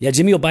 Yeah,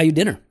 Jimmy will buy you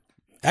dinner.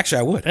 Actually,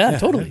 I would. Yeah,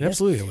 totally. Yeah,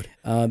 absolutely, I would.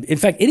 In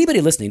fact,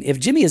 anybody listening, if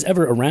Jimmy is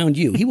ever around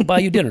you, he will buy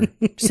you dinner.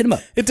 Just hit him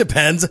up. It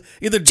depends.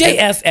 Either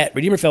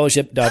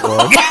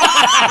JF@RedeemerFellowship.org.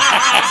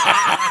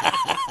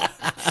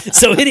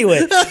 So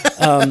anyway,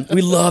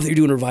 we love that you're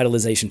doing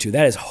revitalization too.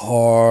 That is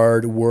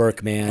hard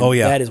work, man. Oh,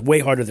 yeah. That is way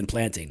harder than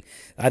planting.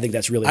 I think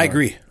that's really hard. I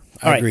agree.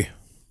 I agree.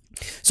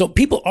 So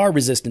people are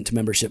resistant to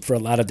membership for a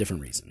lot of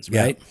different reasons,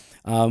 right?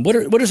 Yeah. What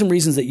are some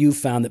reasons that you've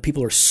found that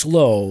people are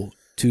slow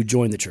to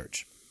join the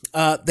church?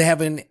 They have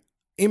an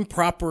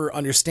improper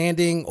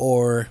understanding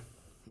or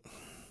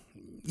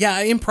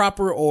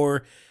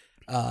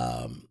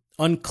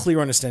unclear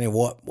understanding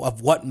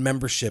of what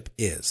membership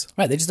is.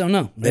 Right. They just don't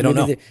know. They don't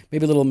know.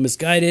 Maybe a little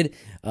misguided.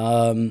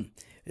 Some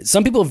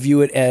people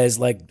view it as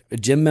like a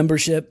gym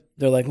membership.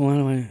 They're like, well, why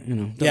do I,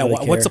 don't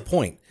really what's the care.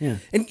 point? Yeah.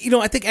 And,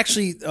 I think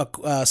actually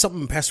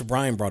something Pastor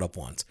Brian brought up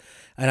once,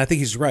 and I think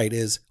he's right,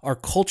 is our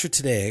culture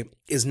today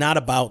is not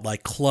about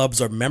like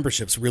clubs or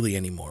memberships really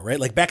anymore, right?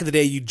 Like back in the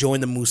day, you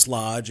joined the Moose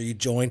Lodge or you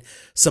joined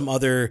some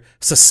other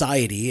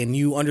society and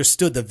you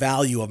understood the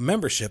value of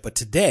membership. But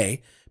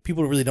today,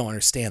 people really don't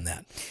understand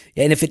that.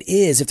 Yeah, and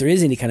if there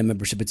is any kind of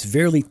membership, it's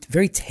very,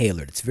 very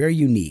tailored. It's very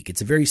unique.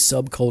 It's a very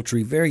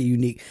subculture, very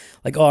unique.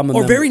 Like, I'm a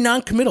member. Very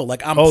non-committal.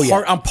 Like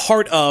I'm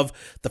part of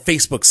the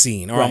Facebook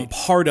scene, or I'm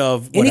part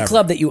of whatever. Any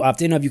club that you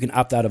opt in of, you can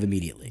opt out of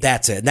immediately.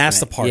 That's it. And that's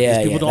the part.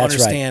 Yeah, people don't that's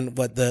understand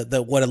what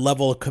what a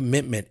level of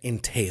commitment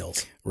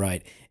entails.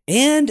 Right.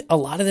 And a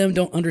lot of them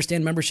don't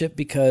understand membership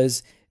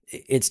because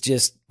it's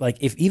just like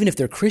even if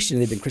they're Christian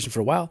and they've been Christian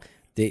for a while,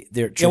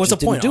 their churches what's the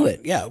point?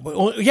 Didn't do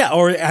it.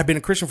 Or I've been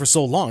a Christian for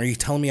so long. Are you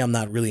telling me I'm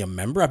not really a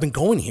member? I've been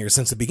going here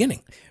since the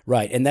beginning.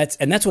 Right, and that's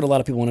what a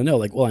lot of people want to know.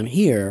 Like, well, I'm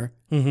here.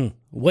 Mm-hmm.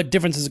 What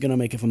difference is it going to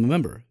make if I'm a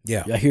member?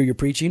 Yeah, I hear you're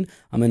preaching.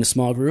 I'm in a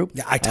small group.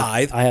 Yeah, I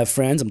tithe. I have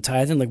friends. I'm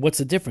tithing. Like, what's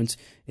the difference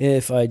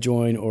if I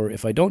join or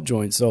if I don't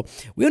join? So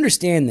we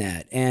understand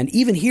that, and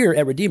even here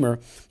at Redeemer,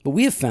 what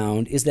we have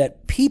found is that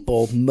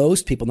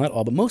most people, not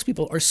all, but most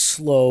people are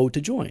slow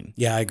to join.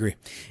 Yeah, I agree.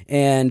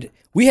 And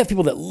we have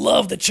people that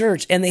love the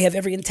church and they have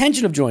every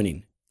intention of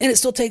joining, and it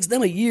still takes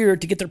them a year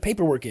to get their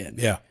paperwork in.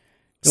 Yeah.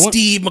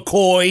 Steve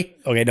McCoy.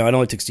 Okay, no, it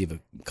only took Steve a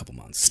couple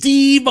months.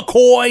 Steve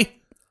McCoy.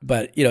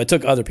 But, it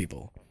took other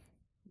people,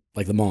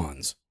 like the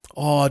Mons.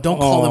 Oh, don't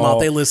call them out.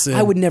 They listen.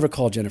 I would never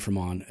call Jennifer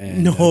Mon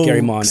and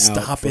Gary Mon out.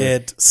 Stop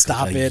it.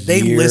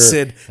 They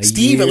listen.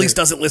 Steve at least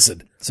doesn't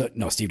listen. So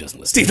no, Steve doesn't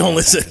listen. Steve don't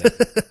listen.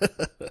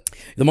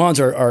 The Mons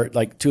are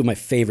like two of my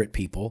favorite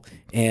people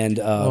and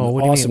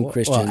awesome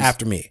Christians. Well,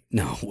 after me.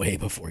 No, way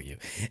before you.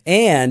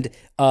 And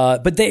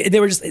but they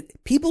were just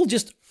people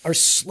just are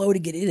slow to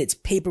get in. It's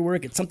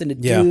paperwork. It's something to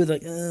do.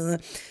 Like,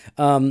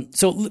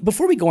 so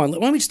before we go on, why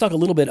don't we just talk a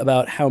little bit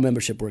about how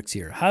membership works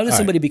here? How does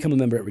somebody become a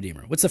member at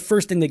Redeemer? What's the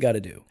first thing they got to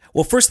do?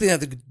 Well, first thing they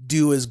have to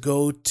do is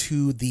go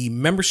to the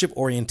membership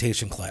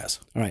orientation class.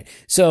 All right.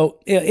 So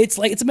it's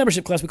a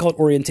membership class. We call it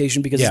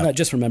orientation because it's not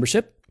just for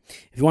membership.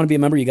 If you want to be a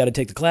member, you got to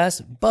take the class.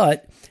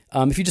 But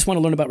if you just want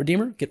to learn about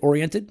Redeemer, get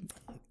oriented.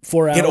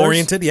 4 hours. Get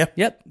oriented, yeah.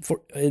 Yep.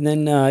 And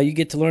then you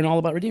get to learn all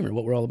about Redeemer,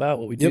 what we're all about,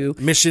 what we do.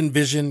 Mission,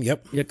 vision,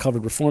 yep. You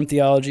covered Reformed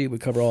theology. We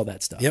cover all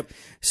that stuff. Yep.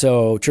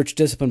 So church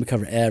discipline, we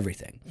cover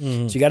everything.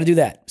 Mm-hmm. So you got to do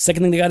that.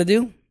 Second thing they got to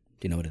do, do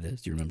you know what it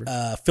is? Do you remember?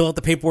 Fill out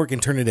the paperwork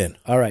and turn it in.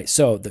 All right.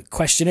 So the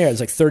questionnaire,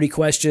 there's like 30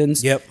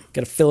 questions. Yep.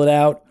 Got to fill it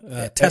out.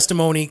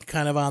 Testimony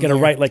kind of on there. Got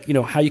to write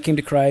how you came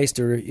to Christ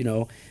or,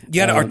 You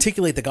got to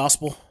articulate the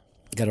gospel.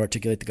 Got to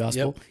articulate the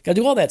gospel. Yep. Got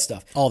to do all that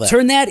stuff. All that.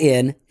 Turn that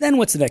in. Then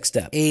what's the next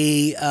step?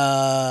 A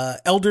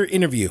elder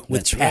interview with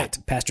That's Pat.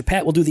 Right. Pastor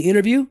Pat will do the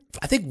interview.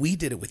 I think we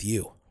did it with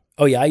you.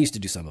 Oh, yeah. I used to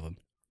do some of them.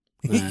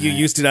 You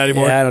used to not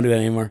anymore? Yeah, I don't do that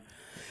anymore.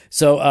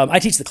 So I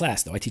teach the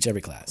class, though. I teach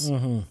every class.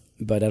 Mm-hmm.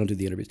 But I don't do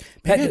the interviews.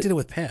 Maybe I did it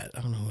with Pat.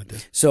 I don't know who I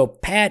did. So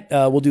Pat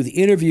will do the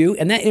interview,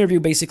 and that interview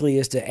basically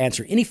is to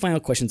answer any final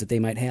questions that they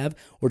might have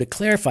or to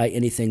clarify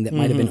anything that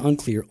might have been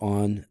unclear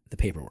on the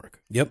paperwork.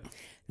 Yep.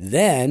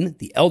 Then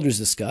the elders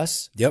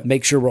discuss,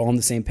 make sure we're all on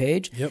the same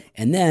page. Yep.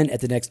 And then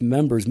at the next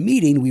members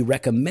meeting, we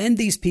recommend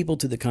these people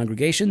to the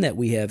congregation that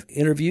we have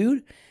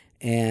interviewed,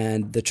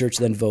 and the church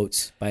then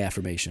votes by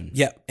affirmation.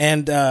 Yeah.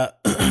 And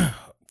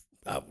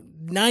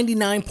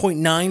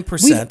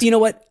 99.9%. You know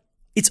what?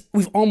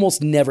 We've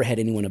almost never had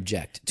anyone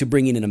object to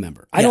bringing in a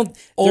member.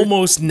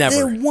 Almost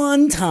never. Only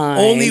one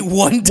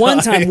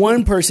time.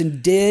 One person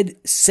did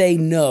say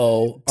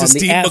no to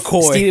Steve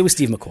McCoy. It was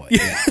Steve McCoy.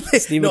 Yeah.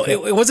 Steve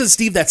McCoy. It wasn't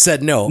Steve that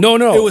said no. No.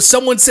 It was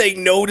someone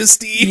saying no to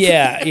Steve.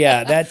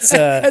 Yeah. That's.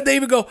 And they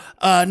would go,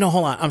 no,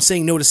 hold on. I'm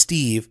saying no to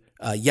Steve.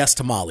 Yes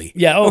to Molly.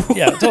 Yeah.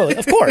 Yeah. Totally.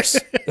 Of course.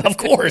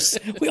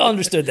 We all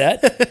understood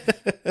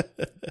that.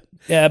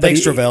 Yeah, but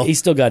thanks, Travell. He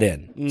still got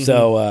in. Mm-hmm.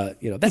 So,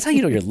 that's how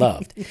you know you're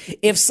loved.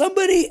 If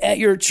somebody at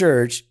your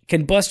church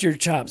can bust your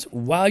chops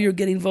while you're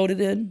getting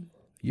voted in,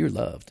 you're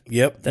loved.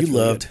 Yep. That's You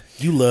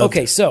loved.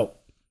 Okay, so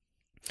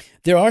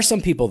there are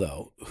some people,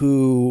 though,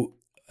 who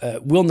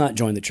will not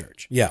join the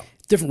church. Yeah.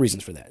 Different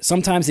reasons for that.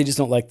 Sometimes they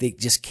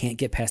just can't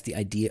get past the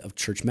idea of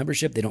church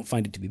membership. They don't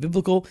find it to be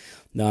biblical.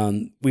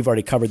 We've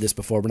already covered this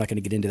before. We're not going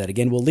to get into that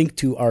again. We'll link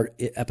to our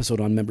episode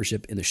on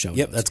membership in the show notes.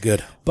 Yep, that's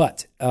good.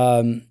 But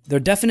there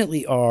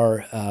definitely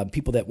are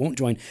people that won't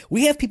join.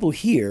 We have people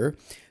here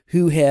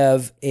who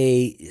have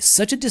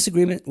such a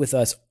disagreement with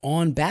us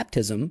on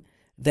baptism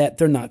that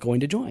they're not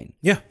going to join.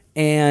 Yeah.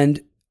 And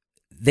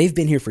they've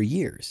been here for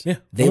years. Yeah.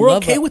 We're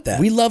okay with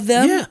that. We love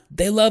them. Yeah.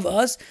 They love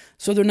us.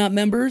 So they're not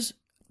members,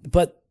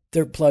 but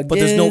they're plugged in. But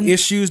there's no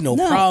issues, no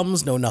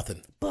problems, no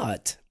nothing.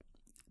 But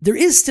there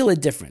is still a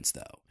difference,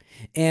 though.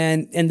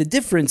 And the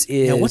difference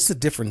is... Yeah, what's the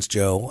difference,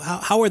 Joe?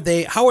 How are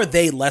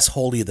they less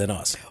holy than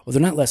us? Well,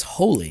 they're not less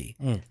holy.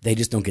 They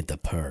just don't get the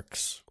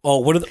perks. Oh,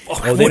 what are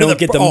the... they don't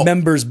get the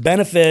members'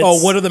 benefits.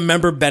 Oh, what are the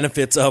member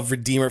benefits of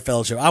Redeemer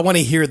Fellowship? I want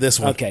to hear this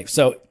one. Okay,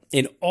 so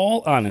in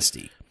all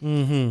honesty,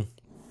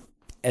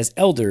 as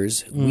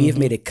elders, we have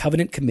made a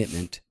covenant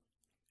commitment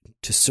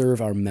to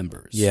serve our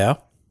members. Yeah.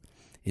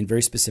 In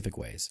very specific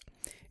ways.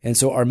 And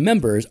so our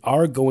members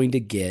are going to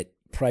get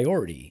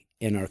priority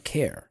in our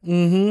care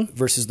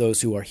versus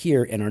those who are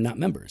here and are not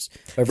members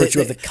by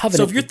virtue of the covenant.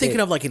 So if you're thinking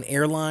of like an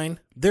airline,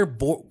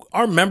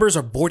 our members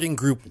are boarding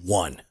group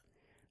 1.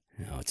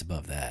 No, it's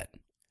above that.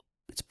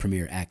 It's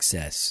Premier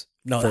Access.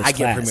 No, I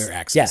get Premier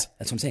Access. Yeah,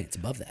 that's what I'm saying. It's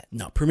above that.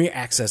 No, Premier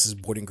Access is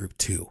boarding group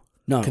 2.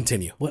 No,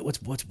 continue. What's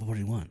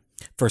boarding 1?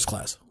 First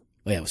class.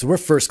 Oh, yeah, so we're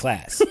first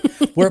class.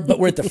 But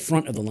we're at the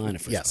front of the line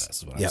of first class,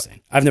 is what I'm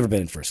saying. I've never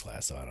been in first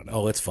class, so I don't know.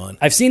 Oh, it's fun.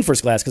 I've seen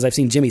first class because I've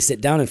seen Jimmy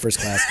sit down in first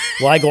class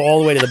while I go all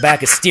the way to the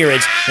back of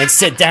steerage and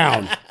sit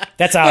down.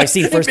 That's how I've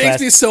seen first class.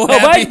 It makes me so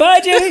happy.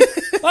 Bye, Jimmy.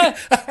 Bye.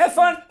 Have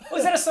fun.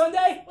 Was that a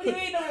Sunday? What are you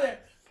eating over there?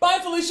 Bye,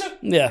 Felicia.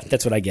 Yeah,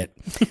 that's what I get.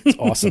 It's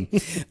awesome.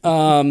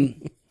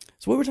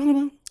 So what were we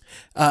talking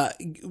about?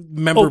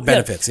 Member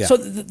benefits, yeah. So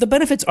the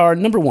benefits are,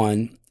 number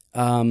one,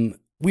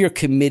 we are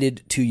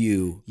committed to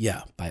you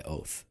by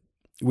oath.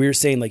 We're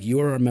saying, like, you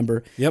are a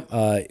member. Yep.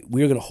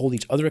 We are going to hold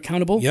each other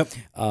accountable. Yep.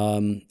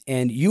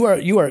 And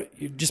you're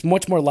just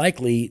much more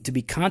likely to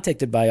be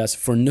contacted by us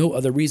for no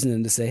other reason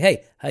than to say,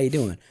 hey, how you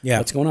doing? Yeah.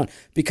 What's going on?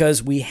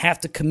 Because we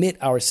have to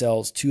commit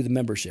ourselves to the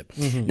membership.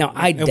 Mm-hmm. Now,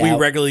 And we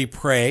regularly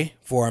pray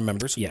for our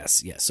members.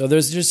 Yes. So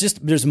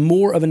there's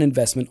more of an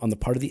investment on the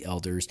part of the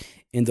elders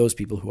in those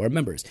people who are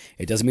members.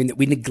 It doesn't mean that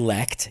we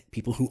neglect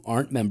people who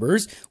aren't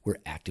members. We're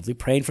actively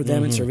praying for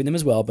them and serving them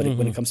as well. But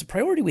when it comes to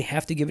priority, we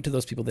have to give it to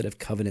those people that have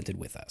covenanted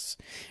with us.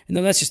 And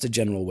then that's just a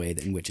general way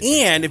in which it's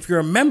And if you're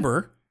a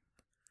member,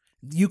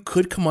 you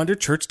could come under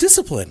church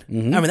discipline. I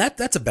mean,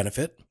 that's a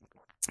benefit.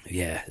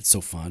 Yeah, it's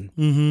so fun.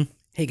 Mm-hmm.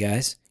 Hey,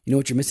 guys, you know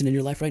what you're missing in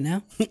your life right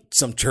now?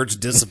 Some church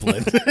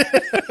discipline.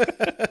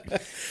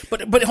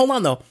 But hold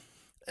on, though.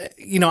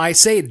 I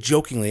say it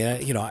jokingly.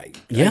 I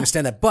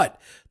understand that.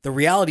 But the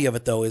reality of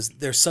it, though, is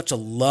there's such a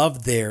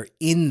love there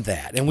in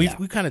that. And we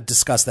kind of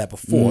discussed that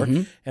before.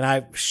 And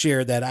I've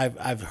shared that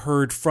I've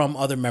heard from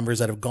other members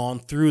that have gone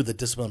through the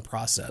discipline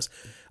process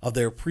of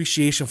their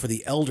appreciation for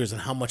the elders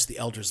and how much the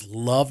elders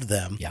loved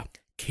them,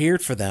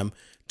 cared for them,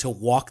 to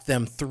walk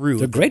them through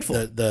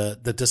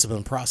the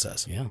discipline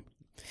process.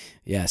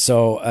 Yeah.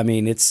 So, I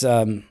mean, it's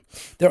I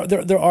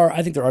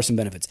think there are some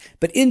benefits.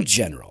 But in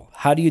general,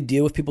 how do you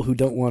deal with people who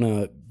don't want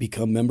to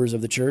become members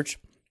of the church?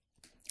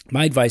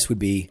 My advice would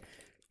be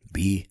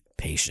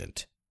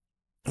patient.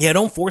 Yeah,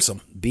 don't force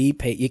them.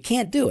 You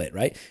can't do it,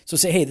 right? So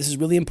say, hey, this is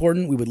really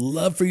important. We would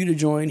love for you to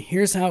join.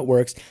 Here's how it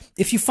works.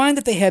 If you find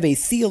that they have a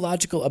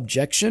theological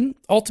objection,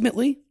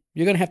 ultimately,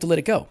 you're going to have to let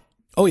it go.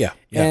 Oh, yeah.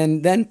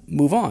 And then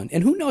move on.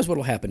 And who knows what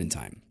will happen in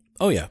time.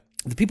 Oh, yeah.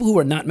 The people who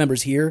are not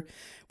members here,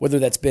 whether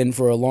that's been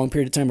for a long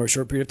period of time or a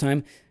short period of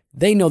time,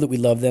 they know that we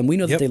love them. We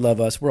know that they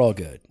love us. We're all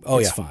good.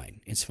 It's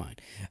fine. It's fine.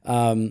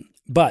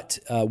 But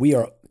we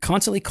are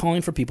constantly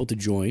calling for people to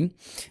join,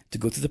 to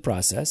go through the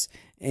process,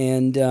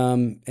 and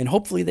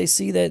hopefully they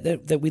see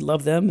that we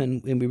love them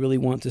and we really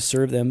want to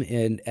serve them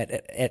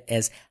at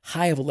as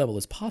high of a level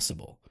as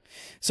possible.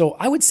 So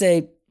I would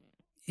say,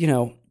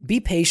 be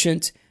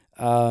patient,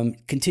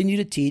 continue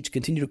to teach,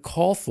 continue to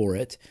call for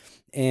it,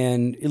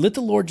 and let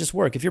the Lord just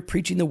work. If you're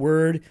preaching the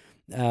word,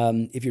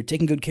 if you're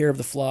taking good care of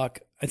the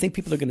flock, I think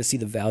people are going to see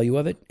the value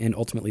of it, and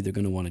ultimately they're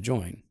going to want to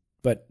join.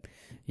 But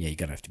yeah, you're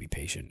going to have to be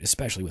patient,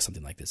 especially with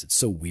something like this. It's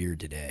so weird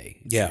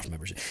today. Yeah.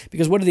 Membership.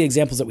 Because what are the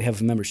examples that we have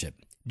of membership?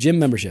 Gym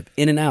membership,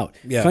 in and out,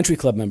 country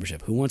club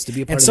membership. Who wants to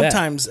be a part of that?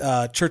 And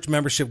sometimes church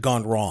membership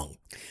gone wrong.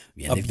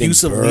 Yeah,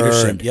 abusive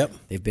leadership. Yep.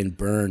 They've been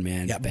burned,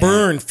 man. Yeah,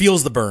 burn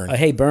feels the burn.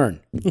 Hey,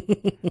 burn.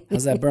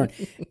 How's that burn?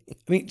 I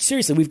mean,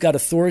 seriously, we've got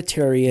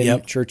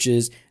authoritarian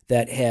churches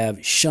that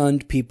have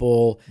shunned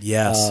people.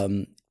 Yes.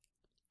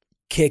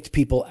 Kicked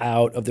people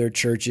out of their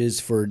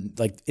churches for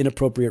like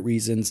inappropriate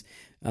reasons.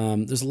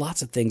 There's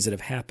lots of things that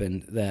have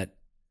happened that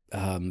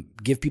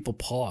give people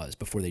pause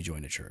before they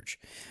join a church.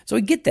 So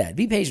I get that.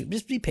 Be patient.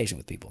 Just be patient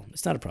with people.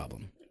 It's not a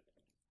problem.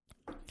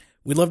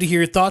 We'd love to hear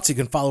your thoughts. You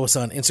can follow us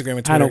on Instagram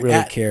and Twitter. I don't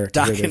really care.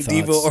 Doc and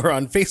Devo, or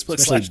on Facebook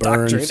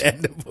 /Doctrine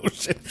and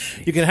Devotion.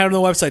 You can head to the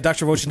website,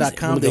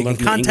 drdevotion.com. There you can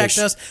contact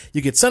us.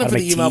 You can sign up for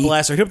the email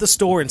blast or hit up the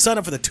store and sign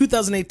up for the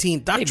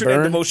 2018 Doctrine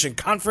and Devotion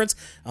Conference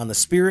on the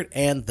Spirit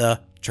and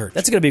the Church.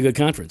 That's going to be a good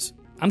conference.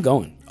 I'm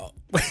going. Oh.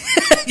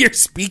 You're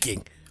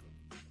speaking.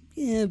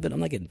 Yeah, but I'm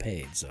not getting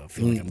paid, so I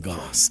feel like I'm going.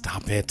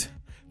 Stop it.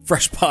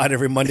 Fresh Pod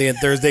every Monday and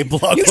Thursday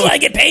blog. Usually I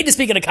get paid to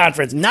speak at a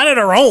conference. Not at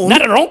our own.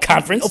 Not at our own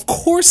conference. Of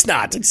course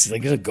not. It's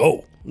like, going to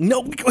go.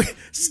 No,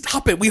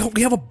 stop it. We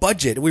have a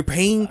budget. We're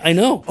paying. I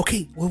know.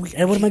 Okay. Well,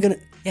 and what am I going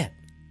to... Yeah.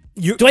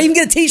 Do I even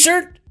get a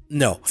t-shirt?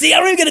 No. See, I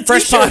don't even get a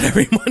Fresh t-shirt. Pod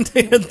every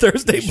Monday and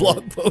Thursday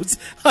blog posts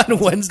on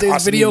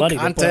Wednesdays, video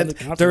content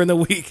during the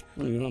week.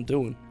 I don't know what I'm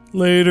doing.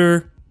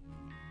 Later.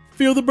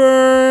 Feel the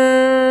burn.